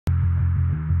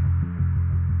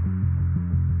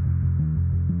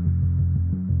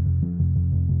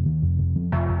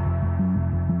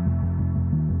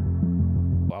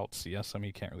CS him.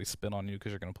 He can't really spin on you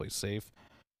because you're going to play safe.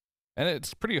 And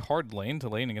it's pretty hard lane to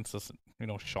lane against this, you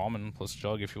know, Shaman plus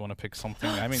Jug if you want to pick something.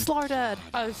 I mean, Slaughtered!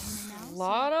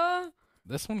 Slaughter?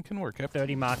 This one can work.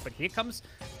 30 mark, but here comes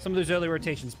some of those early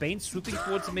rotations. Bane swooping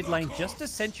towards the mid lane just to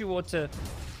Sensual to,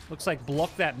 looks like,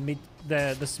 block that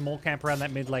the small camp around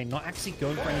that mid lane. Not actually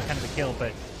going for any kind of a kill,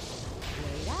 but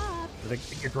the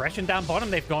aggression down bottom,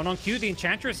 they've gone on Q. The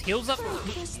Enchantress heals up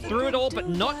through it all, but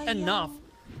not enough.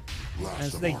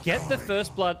 As they get the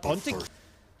first blood onto,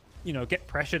 you know, get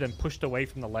pressured and pushed away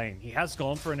from the lane. He has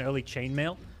gone for an early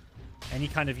chainmail. Any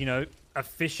kind of, you know,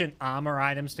 efficient armor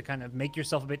items to kind of make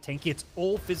yourself a bit tanky. It's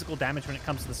all physical damage when it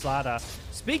comes to the Slaughter.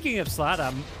 Speaking of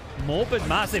Slaughter, Morbid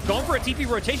Mars, they've gone for a TP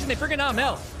rotation. They bring in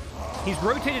Armel. He's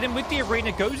rotated in with the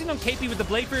arena, goes in on KP with the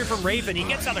Blade Barrier from Raven. He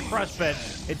gets out of Crush, but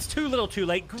it's too little too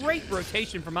late. Great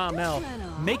rotation from Armel,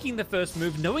 making the first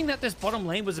move, knowing that this bottom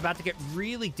lane was about to get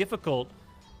really difficult.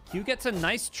 Q gets a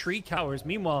nice tree towers.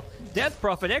 Meanwhile, Death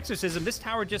Prophet Exorcism, this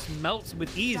tower just melts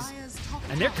with ease.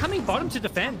 And they're coming bottom to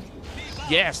defend.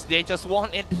 Yes, they just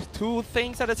wanted two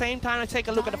things at the same time. Let's take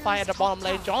a look at the fight at the bottom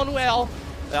lane. John Well,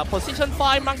 position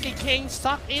 5, Monkey King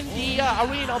stuck in the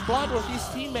arena of blood with his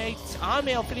teammates.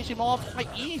 Armel finish him off quite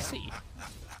easy.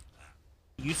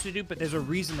 Used to do, but there's a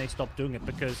reason they stopped doing it,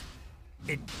 because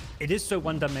it is so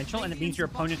one-dimensional, and it means your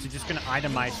opponents are just going to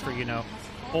itemize for, you know,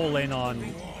 all in on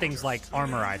things like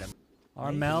armor item.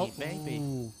 Armel,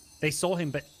 maybe. They saw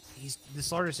him, but the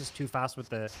Slaughter's just too fast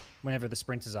with whenever the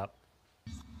sprint is up.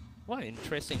 What an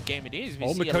interesting game it is. We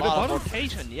Oh, see a Mikoto lot bottom. of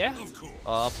rotation, yeah.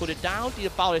 Put it down, the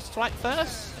about a strike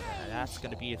first. That's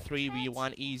going to be a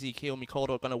 3v1 easy kill.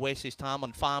 Mikoto going to waste his time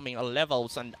on farming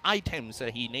levels and items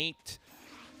that he needs.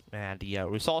 And the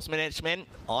resource management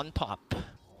on top.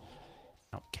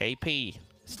 KP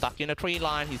stuck in a tree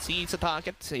line. He sees the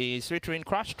target. He's returning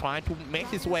Crush, trying to make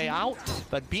his way out,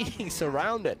 but being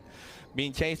surrounded,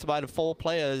 being chased by the 4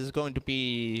 players is going to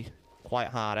be quite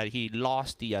hard. And he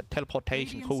lost the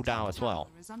teleportation cooldown as well.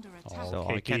 So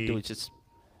all he can do is just...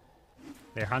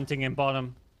 They're hunting in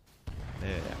bottom.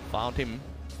 Yeah, found him.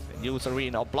 Use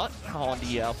Arena of Blood on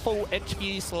the full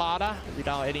HP Slaughter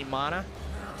without any mana.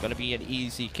 Gonna be an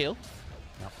easy kill.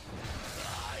 Yep.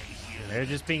 They're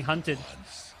just being hunted.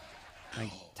 Like,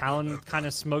 Talon kind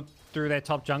of smoked through their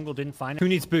top jungle, didn't find it. Who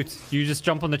needs boots? You just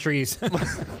jump on the trees.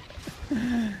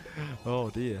 Oh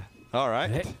dear. All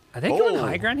right. Are they going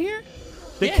high ground here?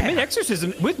 They commit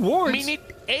Exorcism with wards.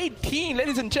 Minute 18,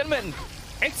 ladies and gentlemen.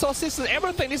 Exorcism,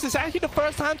 everything. This is actually the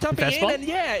first time jumping in, and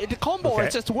yeah, the combo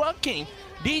is just working.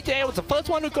 DJ was the first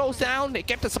one who goes down. They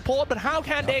get the support, but how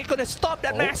can they gonna stop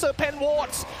that massive pen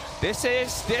wards? This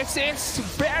is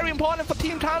very important for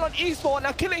Team Talon Esports.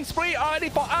 Now killing spree already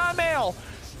for Armel.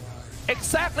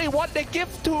 Exactly what they give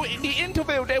to in the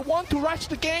interview. They want to rush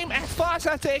the game as fast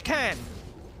as they can.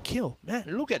 Kill, man,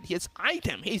 look at his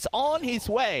item. He's on his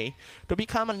way to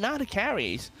become another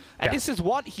carry. And this is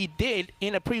what he did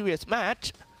in a previous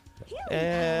match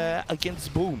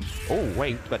against Boom. Oh,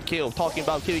 wait, but Kill, talking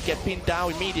about Kill, get pinned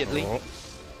down immediately.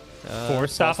 4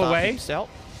 staff away. Himself.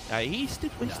 He's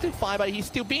still fine, but he's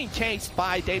still being chased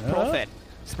by Death Prophet.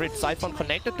 Spirit Siphon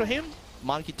connected to him.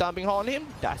 Monkey jumping on him.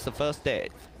 That's the first dead.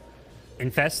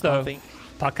 Infest, though.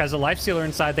 Puck has a life sealer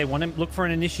inside. They want to look for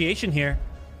an initiation here.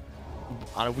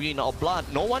 Arena of Blood.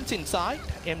 No one's inside.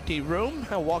 Empty room.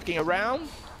 Walking around.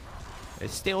 They're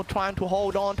still trying to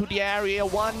hold on to the area.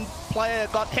 One player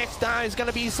got hexed down. It's going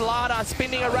to be Slaughter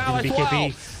spinning around as well.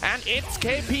 KP. And it's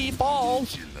KP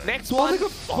falls. Next one.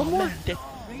 Oh, man.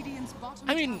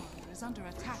 I mean,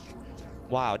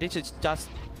 wow, this is just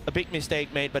a big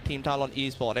mistake made by Team Talon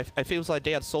Esports. It feels like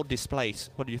they are so displaced.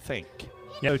 What do you think?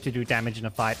 Yeah, to do damage in a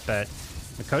fight, but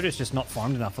Mikoto's just not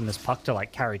farmed enough on this puck to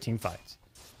like carry team fights.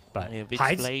 But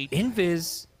hides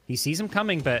invis. He sees him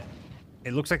coming, but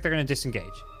it looks like they're going to disengage.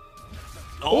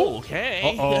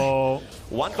 Okay. Uh-oh.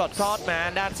 One got caught,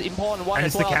 man. That's important one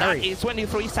as well. That is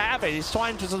 23 Savage. He's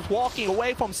trying to just walking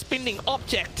away from spinning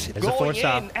object. There's going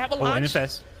a in. Avalanche.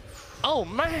 NFS. Oh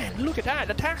man, look at that.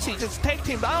 The taxi just takes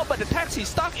him out, but the taxi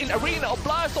stuck in Arena of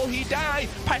Blood, so he died.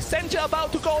 Passenger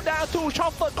about to go down too.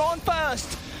 Chauffeur gone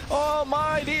first. Oh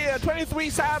my dear,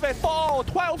 23 Savage fall,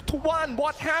 12-1.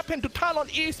 What happened to Talon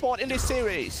Esports in this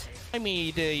series? I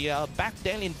mean, back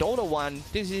then in Dota 1,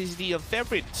 this is the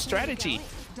favorite strategy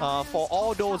for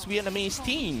all those Vietnamese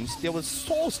teams. They were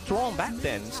so strong back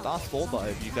then. Stars Boba,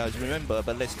 if you guys remember.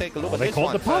 But let's take a look at this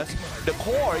one first. The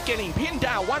core getting pinned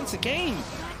down once again.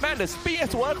 Man, the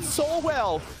spears work so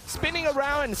well. Spinning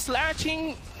around and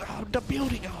slashing the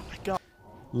building. Oh my god.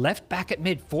 Left back at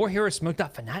mid, 4 heroes smoked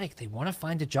up. Fnatic, they want to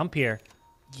find a jump here.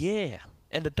 Yeah,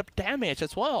 and the damage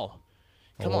as well.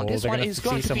 Come on, this one is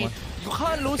going to be... You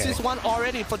can't lose this one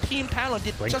already for Team Talon.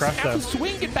 They just have to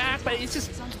swing it back, but it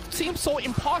just seems so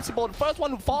impossible. The first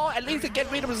one to fall, at least to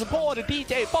get rid of the support. The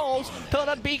DJ falls, turn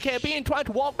on BKB and try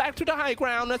to walk back to the high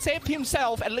ground and save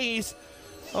himself at least.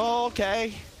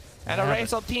 Okay. And the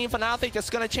rest of Team Fnatic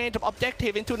just gonna change the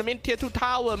objective into the mid-tier 2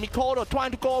 tower. Mikoto trying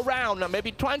to go around,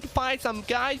 maybe trying to find some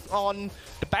guys on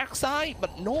the backside,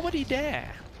 but nobody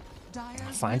there.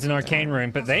 Finds an arcane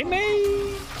rune, but they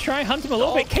may try and hunt him a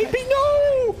little bit. KP,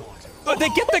 no! But they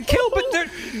get the kill, but they're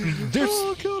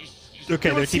okay,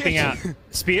 they're keeping out.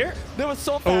 Spear? They were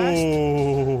so fast.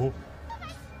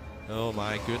 Oh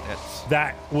my goodness.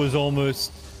 That was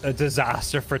almost a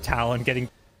disaster for Talon getting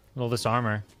all this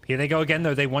armor. Here they go again,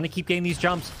 though. They want to keep getting these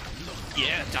jumps.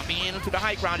 Yeah, jumping into the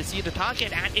high ground to see the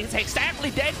target, and it's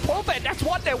exactly Dead Prophet. That's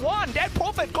what they want. Dead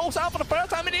Prophet goes out for the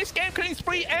first time in this game. Killing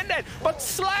spree ended, but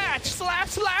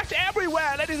slash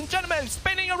everywhere, ladies and gentlemen,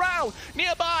 spinning around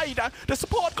nearby. The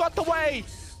support got away.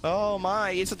 Oh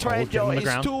my, it's a treasure. It's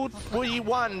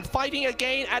 2-3-1, fighting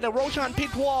again at the Roshan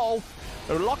pit wall.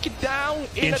 Lock it down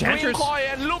in the green coin,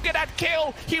 and look at that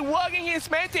kill. He working his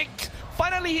magic.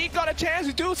 Finally, he got a chance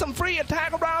to do some free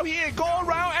attack around here. Go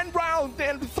around and round,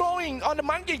 then throwing on the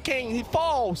Monkey King. He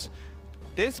falls.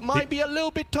 This might be a little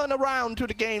bit turnaround to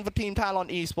the game for Team Talon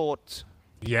Esports.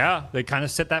 Yeah, they kind of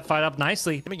set that fight up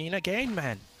nicely. Coming in again,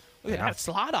 man. Look at that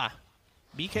slaughter.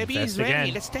 BKB is ready.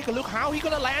 Again. Let's take a look how he's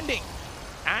gonna landing.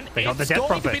 And it's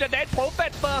going to be the Dead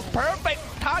Prophet first. Perfect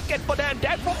target for them.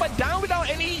 Dead Prophet down without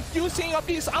any using of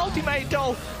this ultimate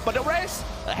though. But the rest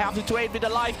have to trade with the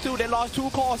life too. They lost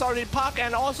 2 cores already. Puck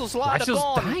and also Slaughter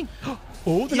gone.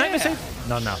 Oh, the Nightmare save.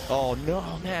 No. Oh no,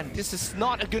 man. This is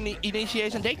not a good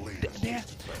initiation.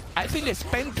 I think they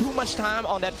spent too much time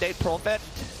on that Dead Prophet.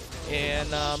 And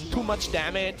too much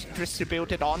damage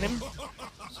distributed on him.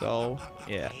 So,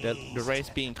 yeah, the race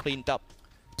being cleaned up.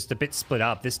 Just a bit split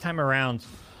up. This time around,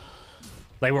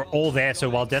 they were all there, so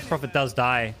while Death Prophet does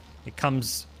die, it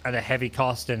comes at a heavy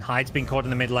cost, and Hyde's been caught in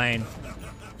the mid lane.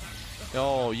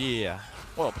 Oh, yeah.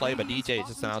 Well played by DJ.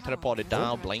 Just now teleported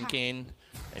down, blinking,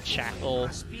 and Shackle.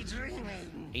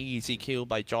 Easy kill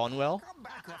by Johnwell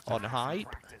on Hyde.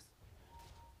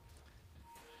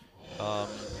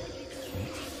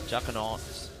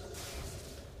 Juggernauts.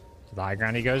 To the high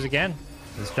ground he goes again.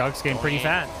 This Jug's getting pretty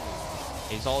fat.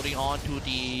 He's holding on to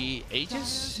the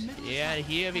Aegis. Yeah,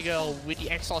 here we go with the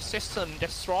Exorcism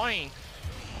destroying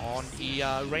on the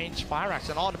range Pyrax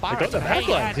and all the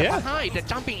Pyrax. They're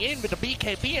jumping in with the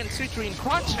BKB and Citrine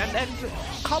Crunch and then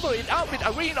cover it up with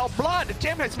Arena of Blood. The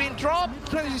gem has been dropped.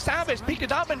 Trinity Savage picked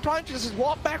it up and trying to just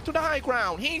walk back to the high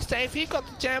ground. He's safe, he got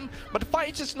the gem, but the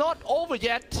fight is just not over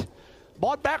yet.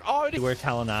 Bought back already. Where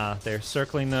Talon are, they're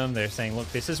circling them. They're saying,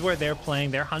 look, this is where they're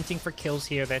playing. They're hunting for kills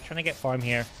here. They're trying to get farm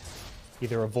here.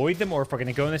 Either avoid them, or if we're going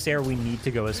to go in this area, we need to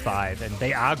go as 5. And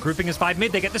they are grouping as 5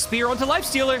 mid. They get the spear onto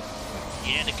Lifestealer.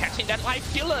 Yeah, they're catching that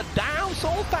Lifestealer down so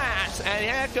fast. And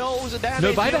here goes the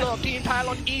damage dealer of Team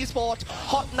Talon Esports.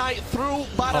 Hot Knight through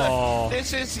butter. Oh.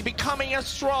 This is becoming a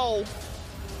stroll.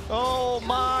 Oh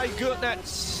my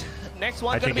goodness. Next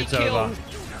one going to be killed.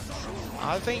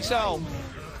 I think so.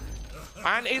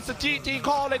 And it's a GG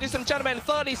call, ladies and gentlemen.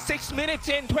 36 minutes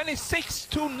in,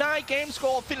 26-9 game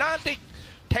score. Fnatic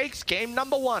takes game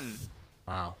number 1.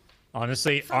 Wow.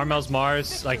 Honestly, Armel's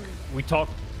Mars, like, we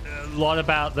talked a lot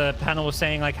about, the panel was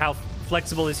saying, like, how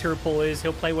flexible his hero pool is.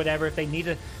 He'll play whatever. If they need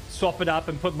to swap it up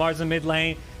and put Mars in mid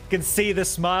lane, you can see the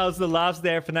smiles, the laughs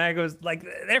there. Fnatic was, like,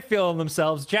 they're feeling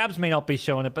themselves. Jabs may not be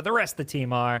showing it, but the rest of the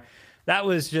team are. That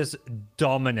was just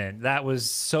dominant. That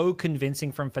was so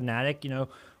convincing from Fnatic. You know,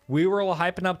 we were all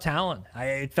hyping up Talon.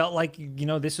 It felt like, you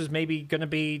know, this was maybe going to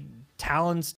be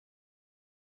Talon's